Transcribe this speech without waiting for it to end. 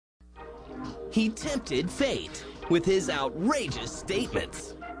he tempted fate with his outrageous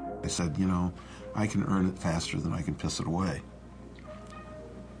statements. I said, you know, I can earn it faster than I can piss it away.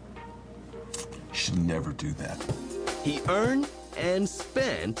 You should never do that. He earned and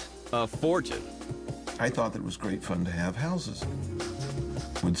spent a fortune. I thought that it was great fun to have houses.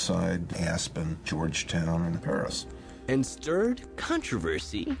 Woodside, Aspen, Georgetown, and Paris. And stirred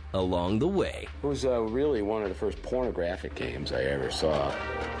controversy along the way. It was really one of the first pornographic games I ever saw.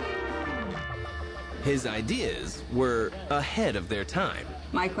 His ideas were ahead of their time.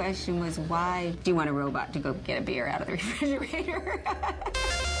 My question was, why do you want a robot to go get a beer out of the refrigerator?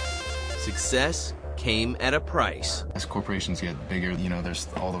 Success came at a price. As corporations get bigger, you know, there's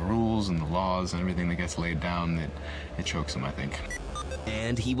all the rules and the laws and everything that gets laid down that it chokes them, I think.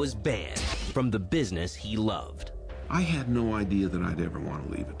 And he was banned from the business he loved. I had no idea that I'd ever want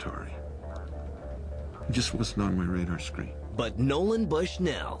to leave Atari. It just wasn't on my radar screen. But Nolan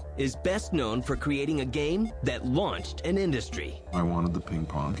Bushnell is best known for creating a game that launched an industry. I wanted the ping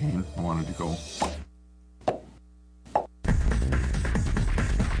pong game. I wanted to go.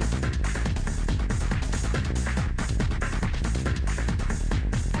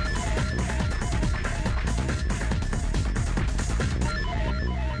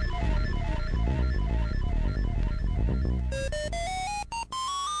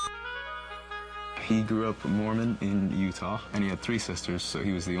 He grew up Mormon in Utah, and he had 3 sisters, so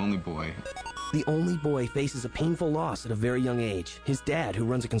he was the only boy. The only boy faces a painful loss at a very young age. His dad, who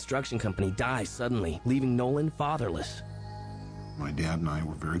runs a construction company, dies suddenly, leaving Nolan fatherless. My dad and I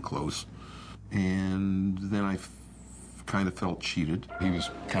were very close, and then I kind of felt cheated. He was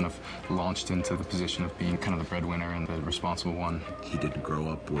kind of launched into the position of being kind of the breadwinner and the responsible one. He didn't grow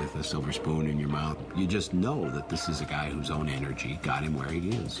up with a silver spoon in your mouth. You just know that this is a guy whose own energy got him where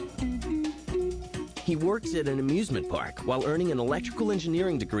he is. He works at an amusement park while earning an electrical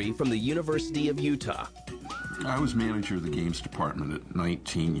engineering degree from the University of Utah. I was manager of the games department at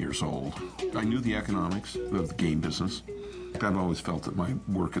 19 years old. I knew the economics of the game business. I've always felt that my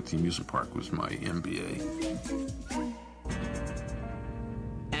work at the amusement park was my MBA.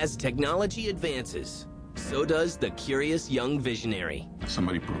 As technology advances, so does the curious young visionary.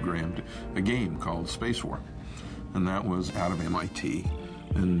 Somebody programmed a game called Space War, and that was out of MIT.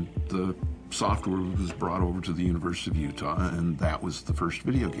 And the software was brought over to the University of Utah, and that was the first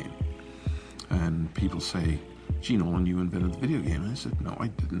video game. And people say, gee, Nolan, you invented the video game. And I said, no, I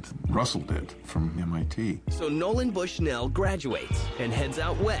didn't. Russell did from MIT. So Nolan Bushnell graduates and heads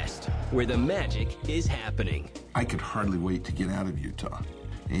out west, where the magic is happening. I could hardly wait to get out of Utah.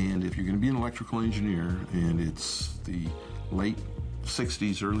 And if you're going to be an electrical engineer, and it's the late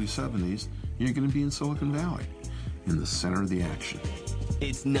 60s, early 70s, you're going to be in Silicon Valley, in the center of the action.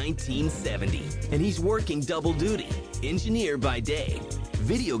 It's 1970, and he's working double duty. Engineer by day,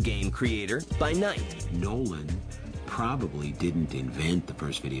 video game creator by night. Nolan probably didn't invent the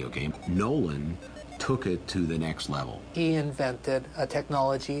first video game. Nolan took it to the next level. He invented a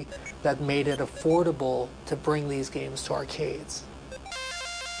technology that made it affordable to bring these games to arcades.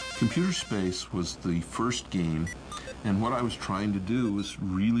 Computer Space was the first game, and what I was trying to do was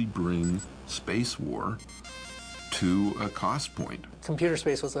really bring Space War to a cost point. Computer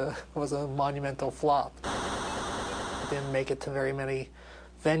Space was a monumental flop. It didn't make it to very many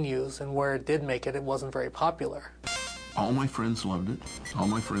venues, and where it did make it, it wasn't very popular. All my friends loved it. All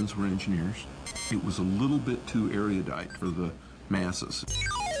my friends were engineers. It was a little bit too erudite for the masses.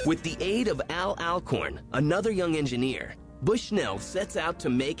 With the aid of Al Alcorn, another young engineer, Bushnell sets out to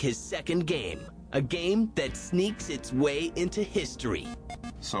make his second game, a game that sneaks its way into history.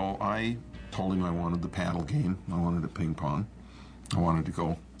 So I told him I wanted the paddle game. I wanted a ping pong. I wanted to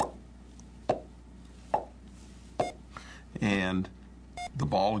go. And the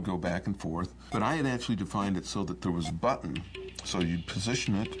ball would go back and forth. But I had actually defined it so that there was a button. So you'd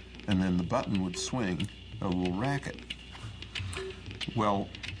position it, and then the button would swing a little racket. Well,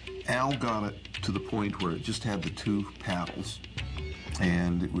 Al got it to the point where it just had the 2 paddles,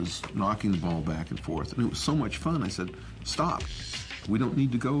 and it was knocking the ball back and forth. And it was so much fun, I said, stop. We don't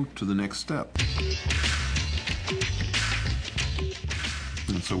need to go to the next step.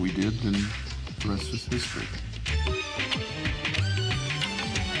 And so we did, and the rest is history.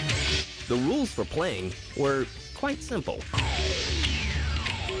 The rules for playing were quite simple.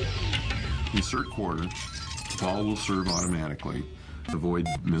 Insert quarter, ball will serve automatically. Avoid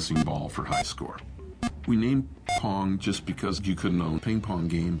missing ball for high score. We named Pong just because you couldn't own a ping pong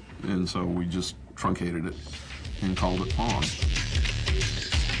game, and so we just truncated it and called it Pong.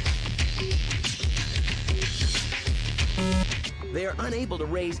 They are unable to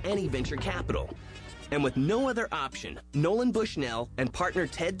raise any venture capital. And with no other option, Nolan Bushnell and partner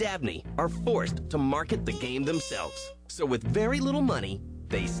Ted Dabney are forced to market the game themselves. So with very little money,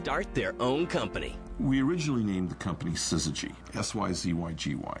 they start their own company. We originally named the company Syzygy,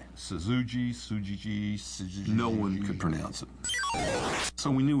 S-Y-Z-Y-G-Y. Syzygy. No one could pronounce it.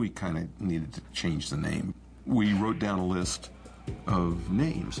 So we knew we kind of needed to change the name. We wrote down a list of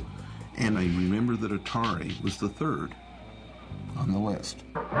names, and I remember that Atari was the third on the list.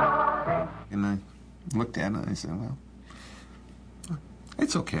 And I looked at it and I said, well,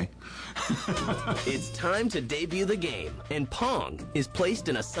 it's okay. It's time to debut the game, and Pong is placed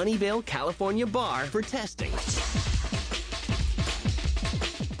in a Sunnyvale, California bar for testing.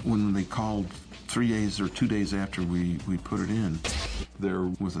 When they called 3 days or 2 days after we put it in,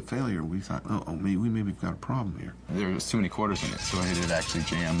 there was a failure. We thought, oh, maybe we've got a problem here. There was too many quarters in it, so it actually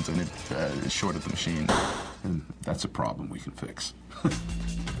jammed and it shorted the machine. And that's a problem we can fix.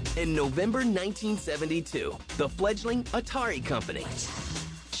 In November 1972, the fledgling Atari Company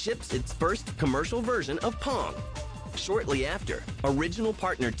ships its first commercial version of Pong. Shortly after, original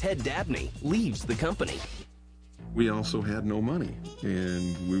partner Ted Dabney leaves the company. We also had no money,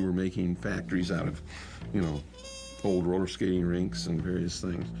 and we were making factories out of, old roller skating rinks and various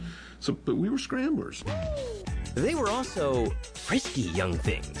things. But we were scramblers. They were also frisky young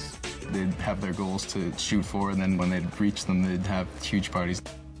things. They'd have their goals to shoot for, and then when they'd reach them, they'd have huge parties.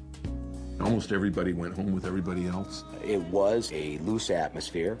 Almost everybody went home with everybody else. It was a loose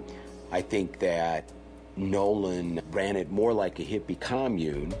atmosphere. I think that Nolan ran it more like a hippie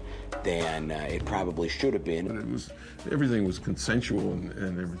commune than it probably should have been. And everything was consensual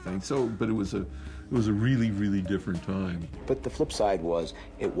and everything. But it was a really, really different time. But the flip side was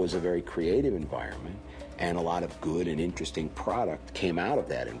it was a very creative environment, and a lot of good and interesting product came out of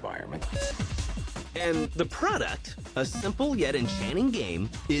that environment. And the product, a simple yet enchanting game,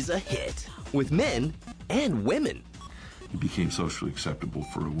 is a hit with men and women. It became socially acceptable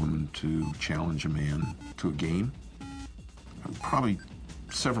for a woman to challenge a man to a game. Probably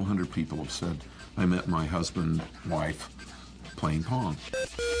several hundred people have said, I met my husband, wife, playing Pong.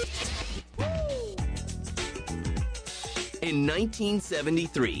 In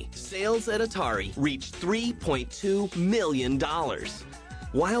 1973, sales at Atari reached $3.2 million.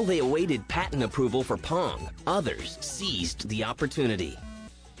 While they awaited patent approval for Pong, others seized the opportunity.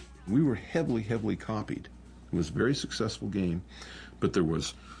 We were heavily, heavily copied. It was a very successful game, but there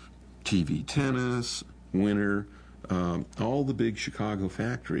was TV Tennis, Winter, all the big Chicago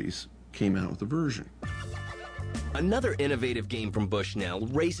factories came out with a version. Another innovative game from Bushnell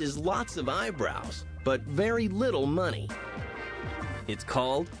raises lots of eyebrows, but very little money. It's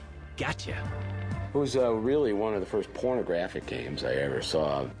called Gotcha. It was really one of the first pornographic games I ever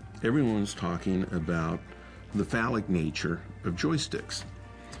saw. Everyone was talking about the phallic nature of joysticks.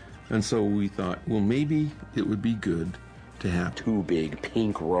 And so we thought, well, maybe it would be good to have two big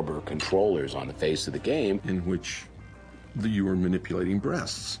pink rubber controllers on the face of the game in which you were manipulating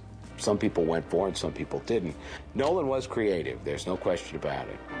breasts. Some people went for it, some people didn't. Nolan was creative, there's no question about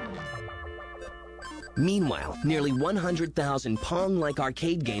it. Meanwhile, nearly 100,000 Pong-like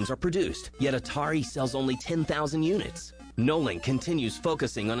arcade games are produced, yet Atari sells only 10,000 units. Nolan continues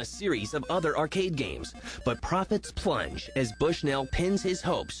focusing on a series of other arcade games, but profits plunge as Bushnell pins his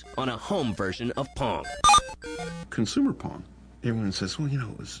hopes on a home version of Pong. Consumer Pong. Everyone says, well,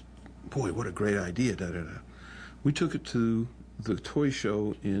 it was, boy, what a great idea, da-da-da. We took it to the toy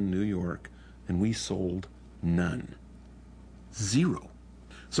show in New York, and we sold none. Zero.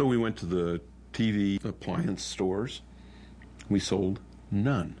 So we went to the TV appliance stores. We sold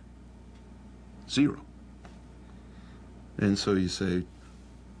none. Zero. And so you say,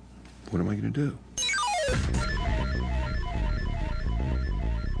 what am I going to do?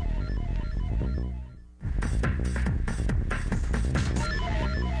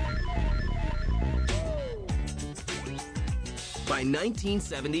 By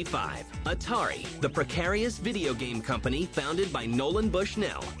 1975, Atari, the precarious video game company founded by Nolan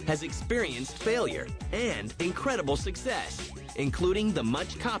Bushnell, has experienced failure and incredible success, including the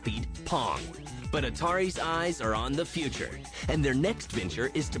much-copied Pong. But Atari's eyes are on the future, and their next venture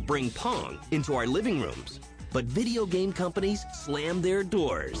is to bring Pong into our living rooms. But video game companies slam their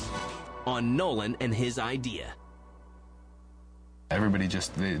doors on Nolan and his idea. Everybody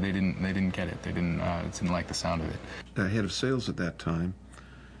just, they didn't get it. They didn't like the sound of it. The head of sales at that time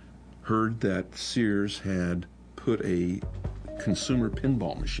heard that Sears had put a consumer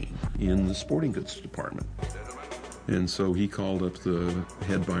pinball machine in the sporting goods department. And so he called up the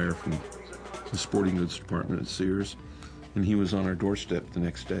head buyer from the sporting goods department at Sears, and he was on our doorstep the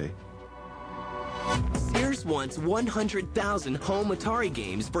next day. Sears wants 100,000 home Atari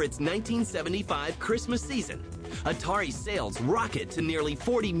games for its 1975 Christmas season. Atari's sales rocket to nearly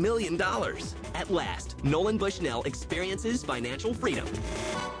 $40 million. At last, Nolan Bushnell experiences financial freedom.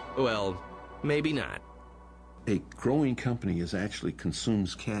 Well, maybe not. A growing company actually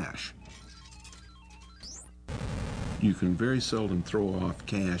consumes cash. You can very seldom throw off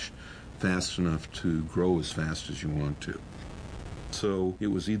cash fast enough to grow as fast as you want to. So it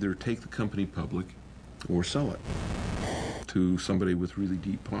was either take the company public or sell it to somebody with really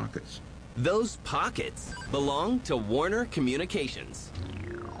deep pockets. Those pockets belong to Warner Communications.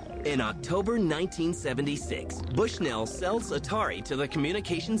 In October 1976, Bushnell sells Atari to the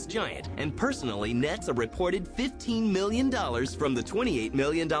communications giant and personally nets a reported $15 million from the $28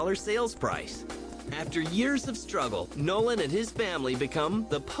 million sales price. After years of struggle, Nolan and his family become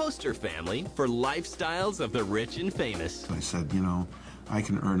the poster family for lifestyles of the rich and famous. I said, you know, I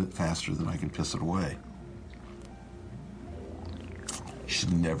can earn it faster than I can piss it away. You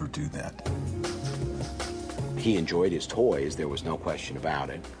should never do that. He enjoyed his toys, there was no question about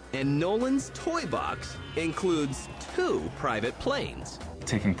it. And Nolan's toy box includes 2 private planes.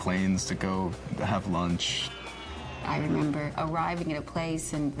 Taking planes to go have lunch. I remember arriving at a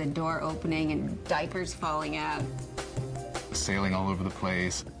place and the door opening and diapers falling out. Sailing all over the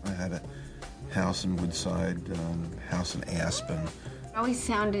place. I had a house in Woodside, house in Aspen. It always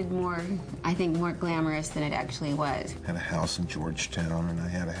sounded more, I think, more glamorous than it actually was. Had a house in Georgetown, and I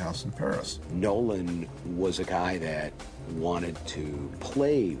had a house in Paris. Nolan was a guy that wanted to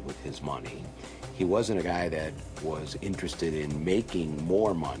play with his money. He wasn't a guy that was interested in making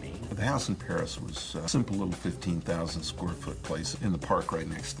more money. The house in Paris was a simple little 15,000 square foot place in the park right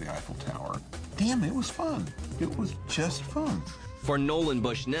next to the Eiffel Tower. Damn, it was fun. It was just fun. For Nolan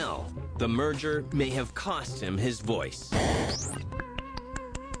Bushnell, the merger may have cost him his voice.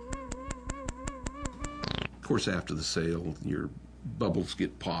 Of course, after the sale, your bubbles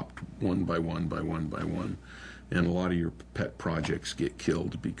get popped one by one by one by one, and a lot of your pet projects get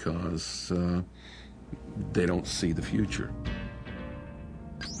killed because they don't see the future.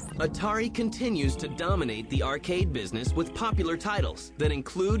 Atari continues to dominate the arcade business with popular titles that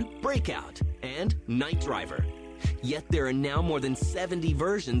include Breakout and Night Driver. Yet there are now more than 70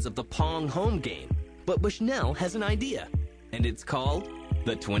 versions of the Pong home game. But Bushnell has an idea, and it's called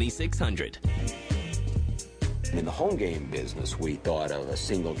the 2600. In the home game business, we thought of a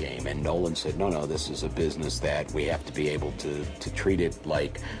single game, and Nolan said, no, this is a business that we have to be able to treat it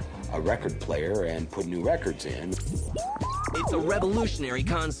like a record player and put new records in. It's a revolutionary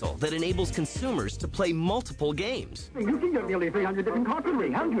console that enables consumers to play multiple games. You can get nearly 300 different cartridges,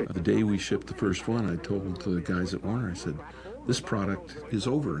 300. The day we shipped the first one, I told the guys at Warner, I said, this product is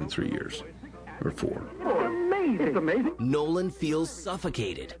over in 3 years, or 4. It's amazing. Nolan feels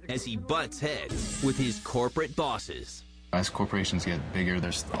suffocated as he butts heads with his corporate bosses. As corporations get bigger,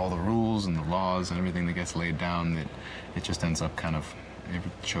 there's all the rules and the laws and everything that gets laid down that it just ends up kind of, it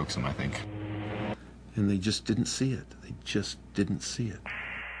chokes them, I think. And they just didn't see it. They just didn't see it.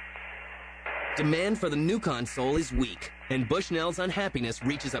 Demand for the new console is weak, and Bushnell's unhappiness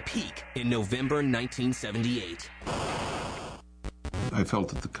reaches a peak in November 1978. I felt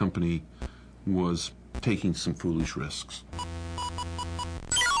that the company was taking some foolish risks.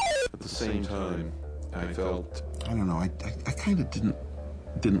 At the same time, I felt, I don't know, I kind of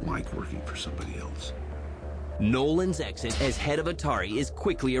didn't like working for somebody else. Nolan's exit as head of Atari is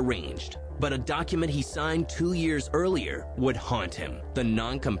quickly arranged, but a document he signed 2 years earlier would haunt him. The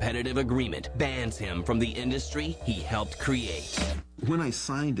non-competitive agreement bans him from the industry he helped create. When I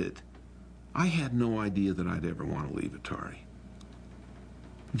signed it, I had no idea that I'd ever want to leave Atari.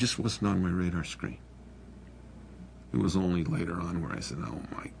 It just wasn't on my radar screen. It was only later on where I said, oh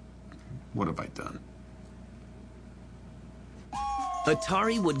my, what have I done?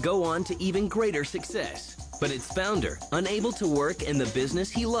 Atari would go on to even greater success, but its founder, unable to work in the business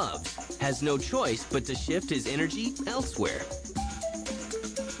he loves, has no choice but to shift his energy elsewhere.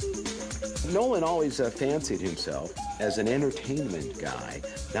 Nolan always fancied himself as an entertainment guy,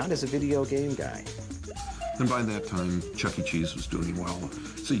 not as a video game guy. And by that time, Chuck E. Cheese was doing well.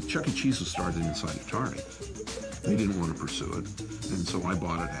 See, Chuck E. Cheese was started inside Atari. They didn't want to pursue it, and so I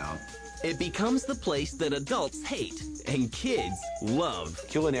bought it out. It becomes the place that adults hate and kids love.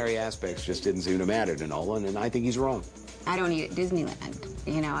 Culinary aspects just didn't seem to matter to Nolan, and I think he's wrong. I don't eat at Disneyland.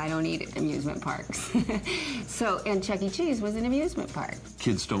 You know, I don't eat at amusement parks. And Chuck E. Cheese was an amusement park.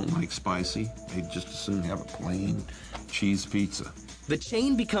 Kids don't like spicy. They'd just as soon have a plain cheese pizza. The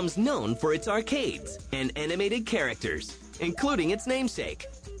chain becomes known for its arcades and animated characters, including its namesake.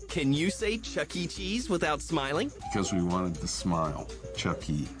 Can you say Chuck E. Cheese without smiling? Because we wanted the smile. Chuck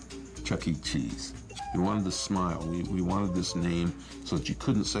E. Chuck E. Cheese. We wanted the smile. We wanted this name so that you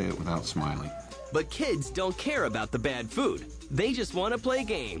couldn't say it without smiling. But kids don't care about the bad food. They just want to play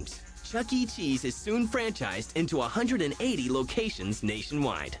games. Chuck E. Cheese is soon franchised into 180 locations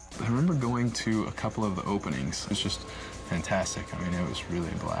nationwide. I remember going to a couple of the openings. It was just fantastic. I mean, it was really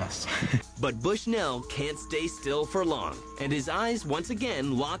a blast. But Bushnell can't stay still for long, and his eyes once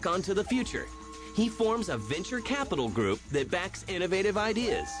again lock onto the future. He forms a venture capital group that backs innovative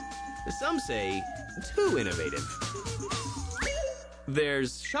ideas. Some say too innovative.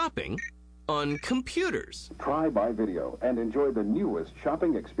 There's shopping on computers. Try by video and enjoy the newest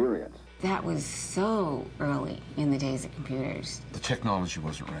shopping experience. That was so early in the days of computers. The technology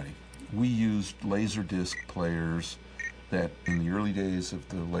wasn't ready. We used Laserdisc players that in the early days of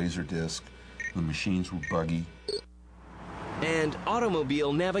the Laserdisc, the machines were buggy. And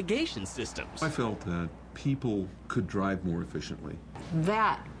automobile navigation systems. I felt that people could drive more efficiently.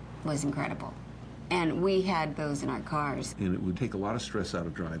 That was incredible. And we had those in our cars. And it would take a lot of stress out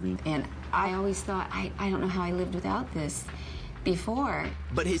of driving. And I always thought, I don't know how I lived without this before.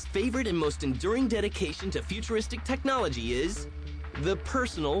 But his favorite and most enduring dedication to futuristic technology is the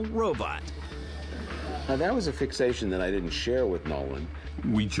personal robot. Now, that was a fixation that I didn't share with Nolan.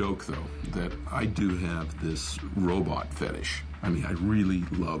 We joke, though, that I do have this robot fetish. I mean, I really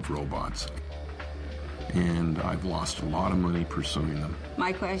love robots. And I've lost a lot of money pursuing them.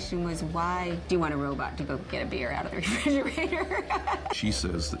 My question was, why do you want a robot to go get a beer out of the refrigerator? She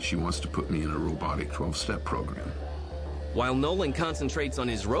says that she wants to put me in a robotic 12-step program. While Nolan concentrates on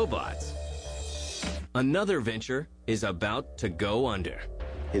his robots, another venture is about to go under.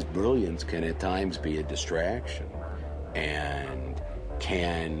 His brilliance can at times be a distraction and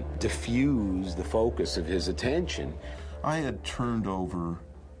can diffuse the focus of his attention. I had turned over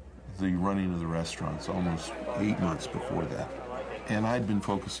the running of the restaurants almost 8 months before that. And I'd been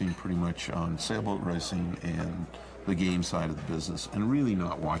focusing pretty much on sailboat racing and the game side of the business and really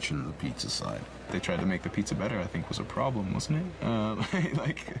not watching the pizza side. They tried to make the pizza better, I think was a problem, wasn't it?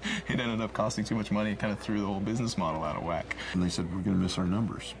 Like, it ended up costing too much money. It kind of threw the whole business model out of whack. And they said, we're going to miss our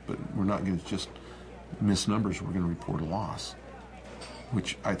numbers, but we're not going to just miss numbers, we're going to report a loss,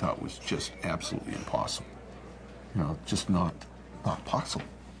 which I thought was just absolutely impossible. You know, just not possible.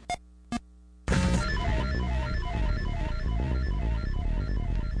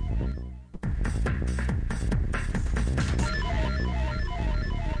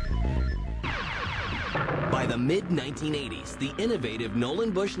 By the mid-1980s, the innovative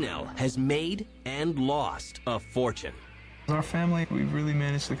Nolan Bushnell has made and lost a fortune. Our family, we've really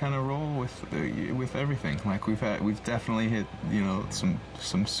managed to kind of roll with everything. Like we've definitely hit, you know,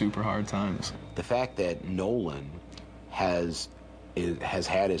 some super hard times. The fact that Nolan has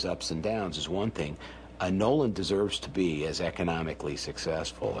had his ups and downs is one thing. Nolan deserves to be as economically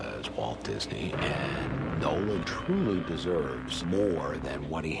successful as Walt Disney, and Nolan truly deserves more than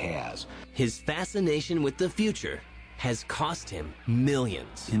what he has. His fascination with the future has cost him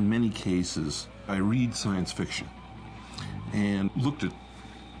millions. In many cases, I read science fiction and looked at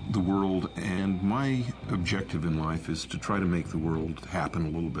the world, and my objective in life is to try to make the world happen a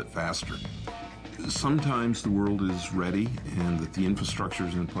little bit faster. Sometimes the world is ready and that the infrastructure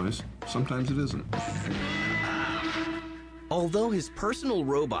is in place. Sometimes it isn't. Although his personal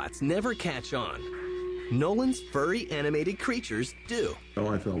robots never catch on, Nolan's furry animated creatures do. Well,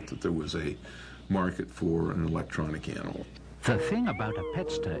 I felt that there was a market for an electronic animal. The thing about a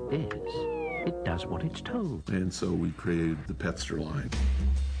Petster is, it does what it's told. And so we created the Petster line.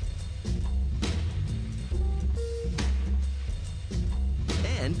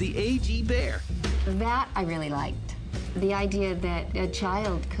 And the AG Bear. That I really liked. The idea that a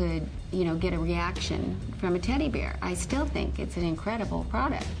child could, you know, get a reaction from a teddy bear. I still think it's an incredible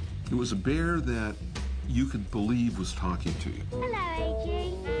product. It was a bear that you could believe was talking to you. Hello,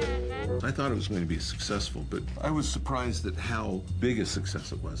 AG. I thought it was going to be successful, but I was surprised at how big a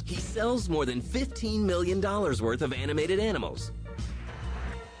success it was. He sells more than $15 million worth of animated animals.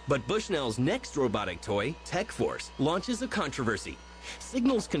 But Bushnell's next robotic toy, Tech Force, launches a controversy.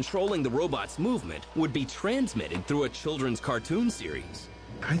 Signals controlling the robot's movement would be transmitted through a children's cartoon series.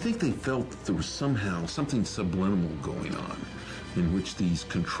 I think they felt that there was somehow something subliminal going on, in which these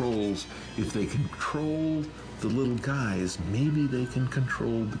controls, if they control the little guys, maybe they can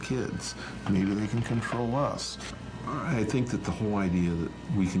control the kids. Maybe they can control us. I think that the whole idea that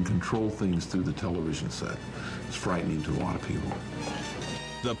we can control things through the television set is frightening to a lot of people.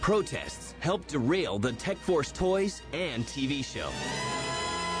 The protests helped derail the Tech Force toys and TV show.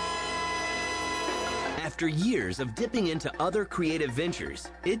 After years of dipping into other creative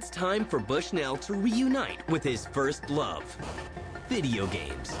ventures, it's time for Bushnell to reunite with his first love, video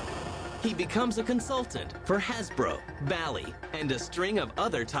games. he becomes a consultant for Hasbro, Bally, and a string of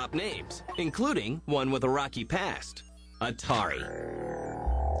other top names, including one with a rocky past, Atari.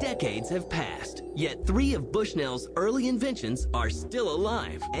 Decades have passed, yet 3 of Bushnell's early inventions are still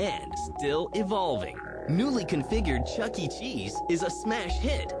alive and still evolving. Newly configured Chuck E. Cheese is a smash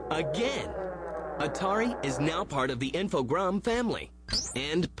hit again. Atari is now part of the Infogrames family.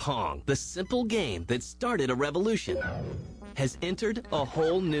 And Pong, the simple game that started a revolution, has entered a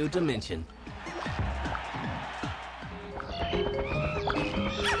whole new dimension.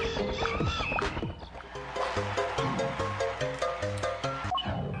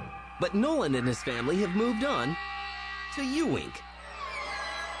 But Nolan and his family have moved on to Ewink.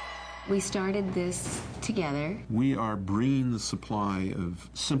 We started this together. We are bringing the supply of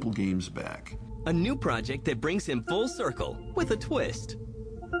simple games back. A new project that brings him full circle with a twist.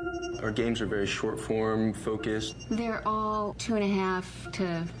 Our games are very short form, focused. They're all 2.5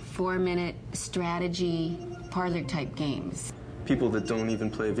 to 4 minute strategy, parlor type games. People that don't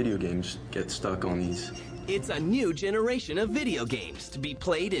even play video games get stuck on these. It's a new generation of video games to be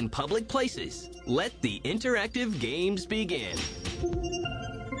played in public places. Let the interactive games begin.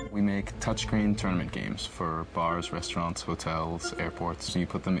 We make touchscreen tournament games for bars, restaurants, hotels, airports. So you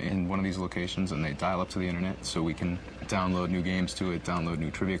put them in one of these locations and they dial up to the internet so we can download new games to it, download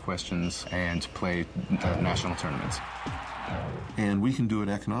new trivia questions, and play national tournaments. And we can do it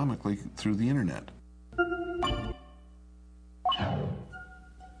economically through the internet.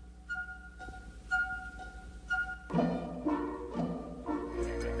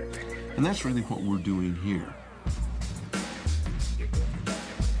 And that's really what we're doing here.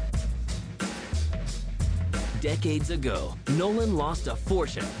 Decades ago, Nolan lost a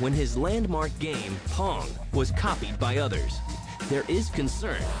fortune when his landmark game, Pong, was copied by others. There is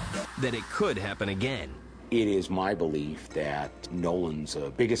concern that it could happen again. It is my belief that Nolan's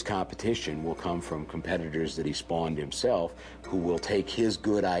biggest competition will come from competitors that he spawned himself, who will take his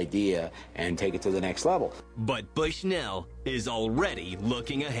good idea and take it to the next level. But Bushnell is already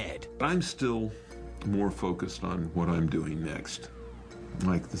looking ahead. I'm still more focused on what I'm doing next.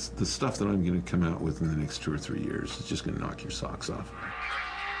 Like the stuff that I'm going to come out with in the next 2 or 3 years is just going to knock your socks off.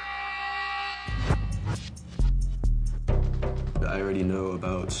 I already know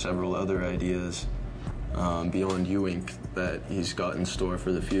about several other ideas beyond Ewink that he's got in store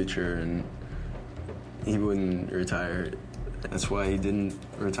for the future, and he wouldn't retire. That's why he didn't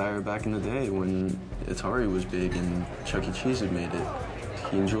retire back in the day when Atari was big and Chuck E. Cheese had made it.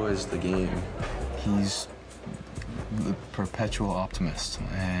 He enjoys the game. He's the perpetual optimist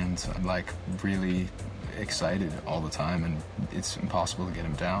and like really excited all the time, and it's impossible to get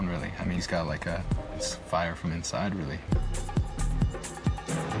him down, really. I mean, he's got like it's fire from inside, really.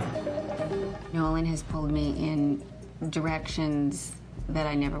 Nolan has pulled me in directions that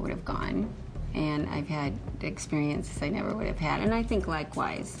I never would have gone, and I've had experiences I never would have had, and I think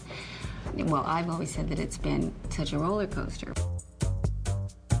likewise. Well, I've always said that it's been such a roller coaster,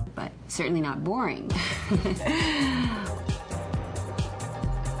 but certainly not boring.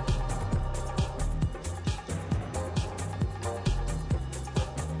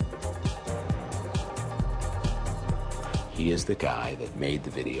 He is the guy that made the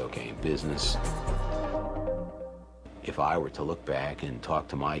video game business. If I were to look back and talk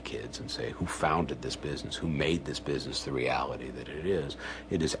to my kids and say, who founded this business, who made this business the reality that it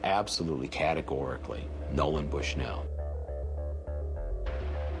is absolutely categorically Nolan Bushnell.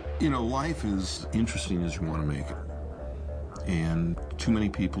 You know, life is interesting as you want to make it. And too many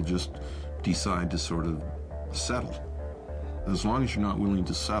people just decide to sort of settle. As long as you're not willing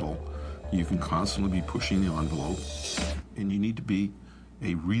to settle, you can constantly be pushing the envelope, and you need to be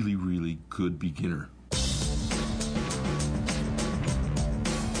a really, really good beginner.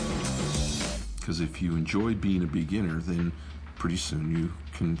 Because if you enjoy being a beginner, then pretty soon you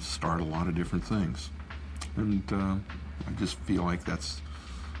can start a lot of different things. And I just feel like that's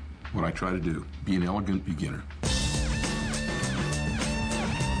what I try to do, be an elegant beginner.